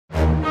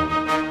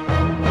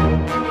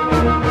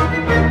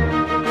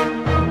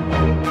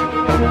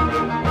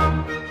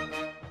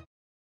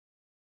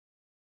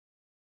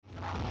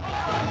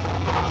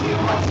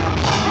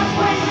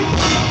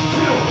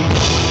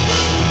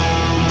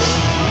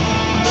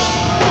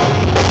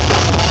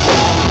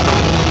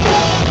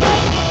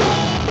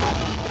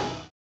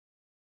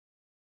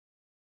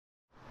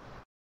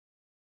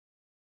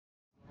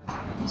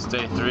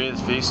day 3 of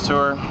the feast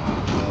tour.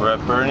 We're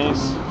at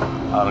Bernie's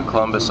out in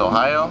Columbus,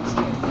 Ohio.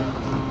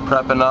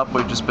 Prepping up,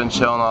 we've just been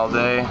chilling all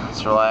day.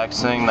 It's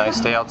relaxing, nice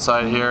day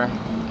outside here.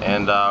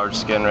 And we're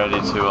just getting ready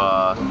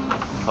to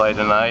play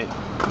tonight.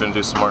 We're gonna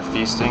do some more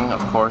feasting, of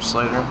course,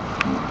 later.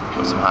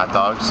 With some hot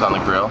dogs on the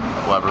grill,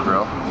 Weber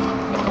grill.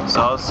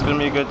 So it's gonna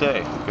be a good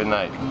day, good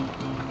night.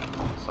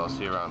 So I'll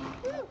see you around.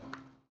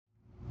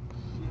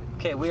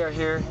 Okay, we are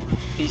here,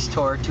 Feast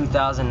Tour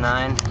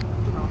 2009.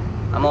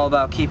 I'm all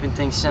about keeping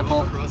things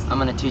simple. I'm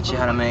gonna teach you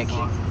how to make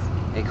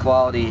a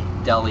quality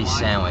deli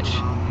sandwich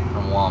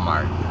from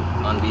Walmart.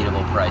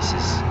 Unbeatable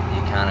prices.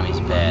 The economy's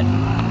bad.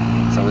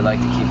 So we like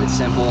to keep it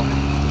simple.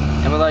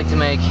 And we like to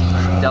make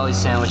deli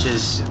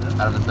sandwiches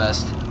out of the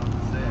best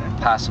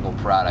possible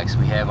products.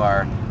 We have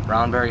our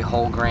Brownberry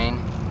whole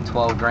grain,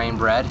 12 grain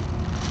bread,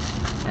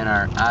 and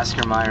our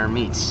Oscar Mayer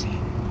meats,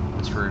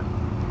 which were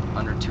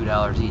under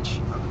 $2 each.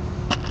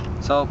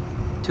 So,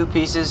 2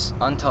 pieces,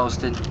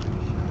 untoasted.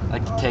 I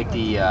like to take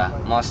the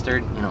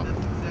mustard,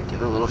 give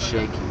it a little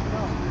shake.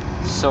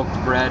 Soak the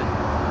bread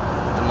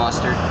with the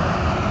mustard,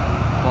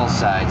 both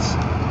sides.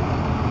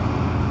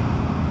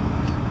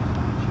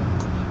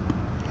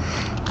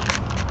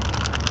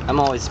 I'm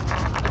always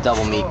a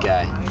double meat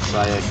guy, so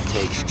I like to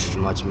take as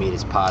much meat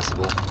as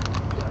possible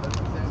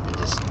and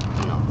just,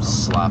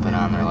 slop it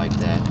on there like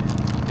that.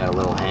 Got a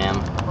little ham.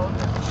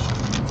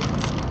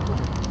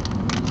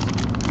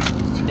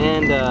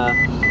 And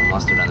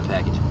mustard on the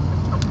package.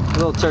 A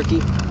little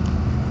turkey.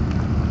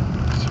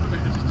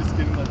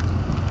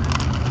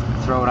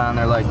 Throw it on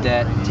there like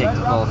that. Take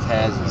both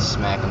heads and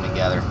smack them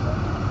together.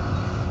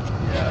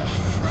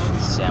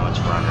 Sandwich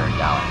for under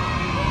 $1.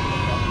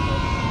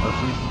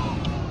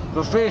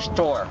 The Feast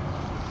Tour.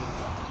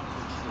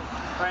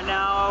 Right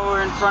now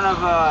we're in front of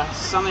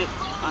Summit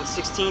on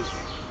 16th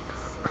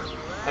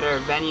at our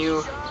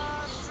venue,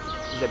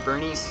 the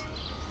Bernie's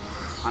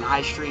on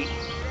High Street.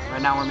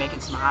 Right now we're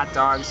making some hot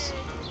dogs,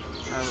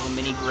 a little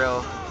mini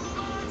grill,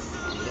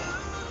 and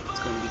it's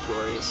going to be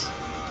glorious.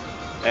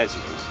 As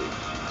you can see.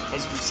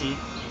 As you can see, we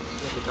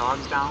have the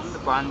dogs down, the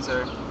buns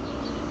are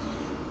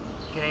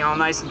getting all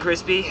nice and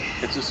crispy.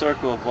 It's a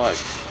circle of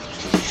life.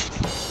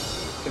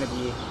 It's going to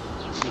be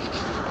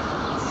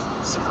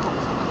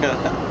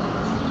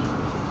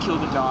kill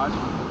the dog,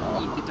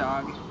 eat the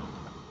dog,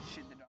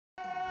 shit the dog.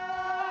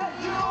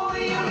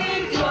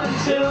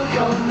 Until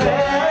you're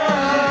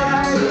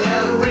there,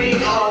 every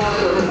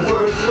other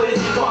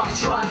worthless walk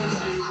trying to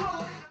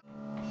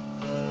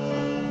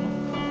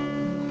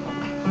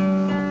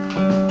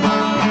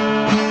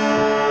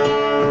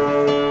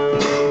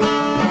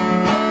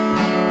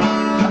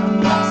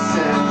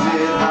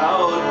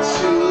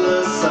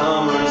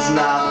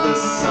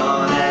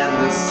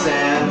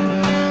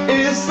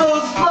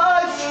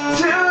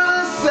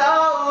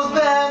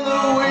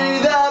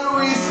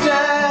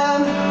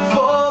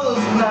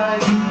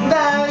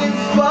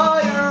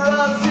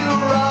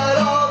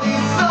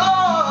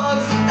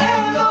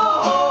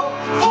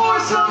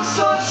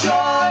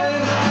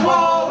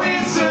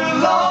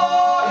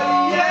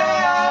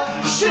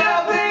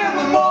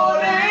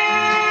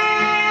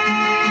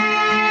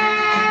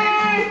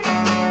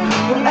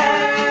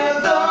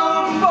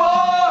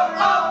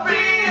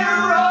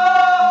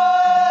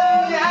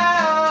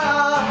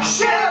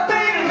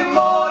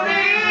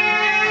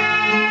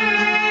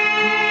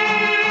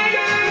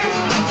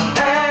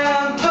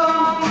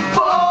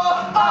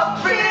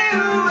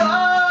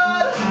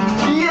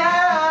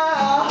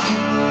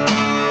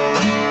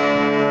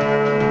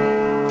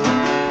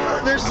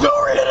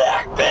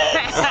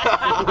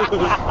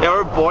Yeah,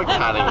 we're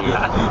boycotting you.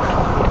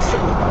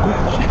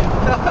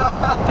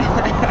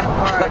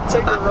 Alright,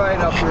 take a right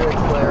up here at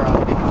Clara.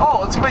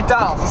 Oh, it's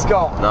McDonald's, let's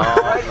go. No,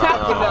 right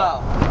fucking now.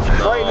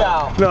 Right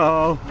now.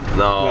 No.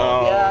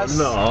 No. Yes.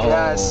 No.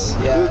 Yes.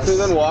 Yes. It's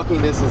within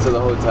walking distance of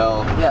the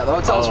hotel. Yeah, the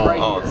hotel's right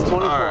here. It's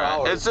 24 Alright,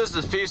 hours. it's just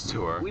a feast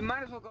tour. We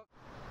might as well go.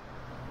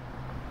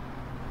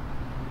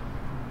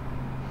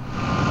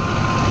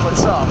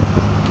 What's up?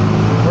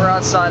 We're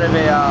outside of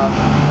a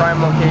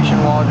prime location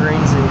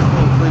Walgreens in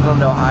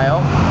Cleveland, Ohio.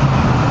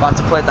 About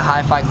to play at the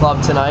Hi-Fi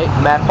Club tonight.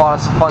 Matt bought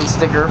us a fun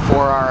sticker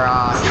for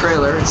our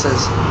trailer. It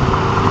says,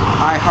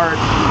 "I heart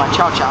my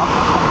chow chow."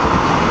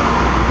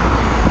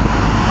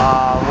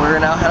 We're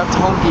gonna now head up to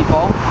Home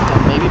Depot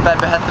and maybe Bed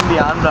Bath &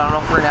 Beyond, but I don't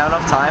know if we're gonna have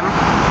enough time.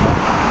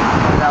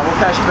 And we'll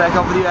catch back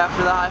up with you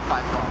after the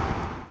Hi-Fi Club.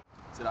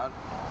 Is it on?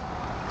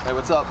 Hey,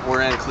 what's up?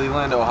 We're in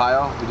Cleveland,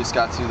 Ohio. We just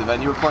got to the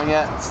venue we're playing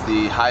at. It's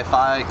the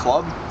Hi-Fi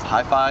Club. It's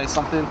Hi-Fi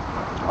something.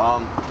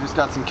 We just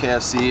got some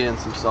KFC and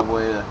some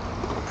Subway to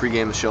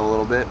pregame the show a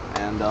little bit,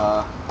 and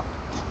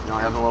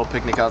having a little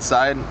picnic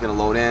outside. Gonna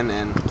load in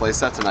and play a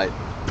set tonight.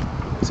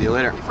 See you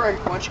later. Hey Frank,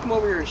 why don't you come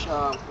over here?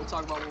 We'll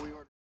talk about what we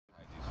ordered.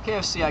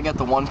 KFC, I got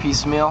the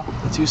 1-piece meal.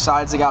 The 2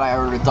 sides I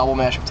ordered a double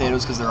mashed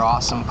potatoes because they're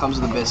awesome. Comes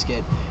with a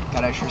biscuit.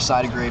 Got extra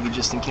side of gravy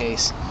just in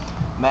case.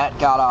 Matt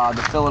got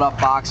the fill it up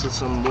box with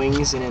some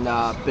wings and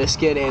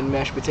biscuit and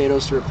mashed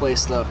potatoes to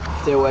replace the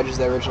potato wedges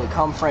that originally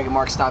come. Frank and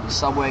Mark stopped at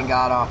Subway and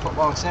got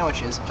foot-long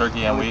sandwiches.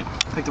 Turkey and wheat.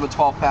 Picked up a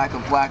 12-pack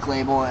of Black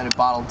Label and a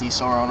bottle of Di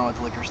Sorono at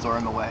the liquor store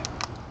on the way.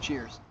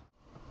 Cheers.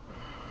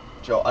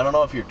 Joe, I don't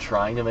know if you're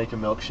trying to make a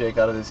milkshake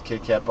out of this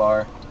Kit Kat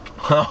bar,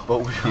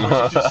 but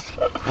we're just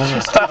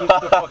taking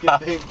the fucking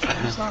thing.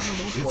 It's not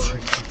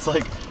It's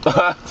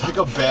like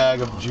a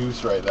bag of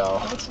juice right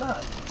now. No, it's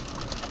not.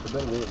 I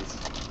bet it is.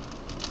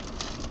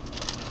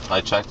 I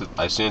checked it.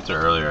 I seen it there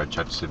earlier. I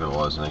checked to see if it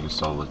was, and I think it's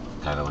still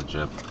kind of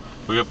legit.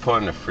 We could put it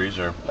in the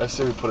freezer. I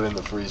say we put it in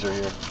the freezer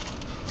here.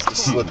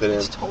 Just slip it in.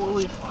 It's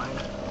totally fine.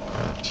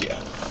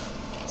 Yeah,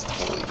 it's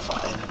totally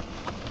fine.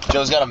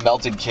 Joe's got a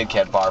melted Kit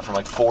Kat bar from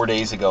like 4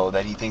 days ago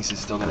that he thinks is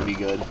still gonna be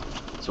good.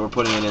 So we're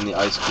putting it in the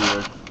ice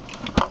cooler.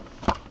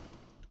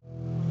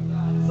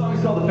 This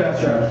song's called The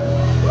Fast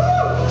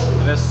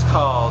Drive. This is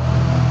called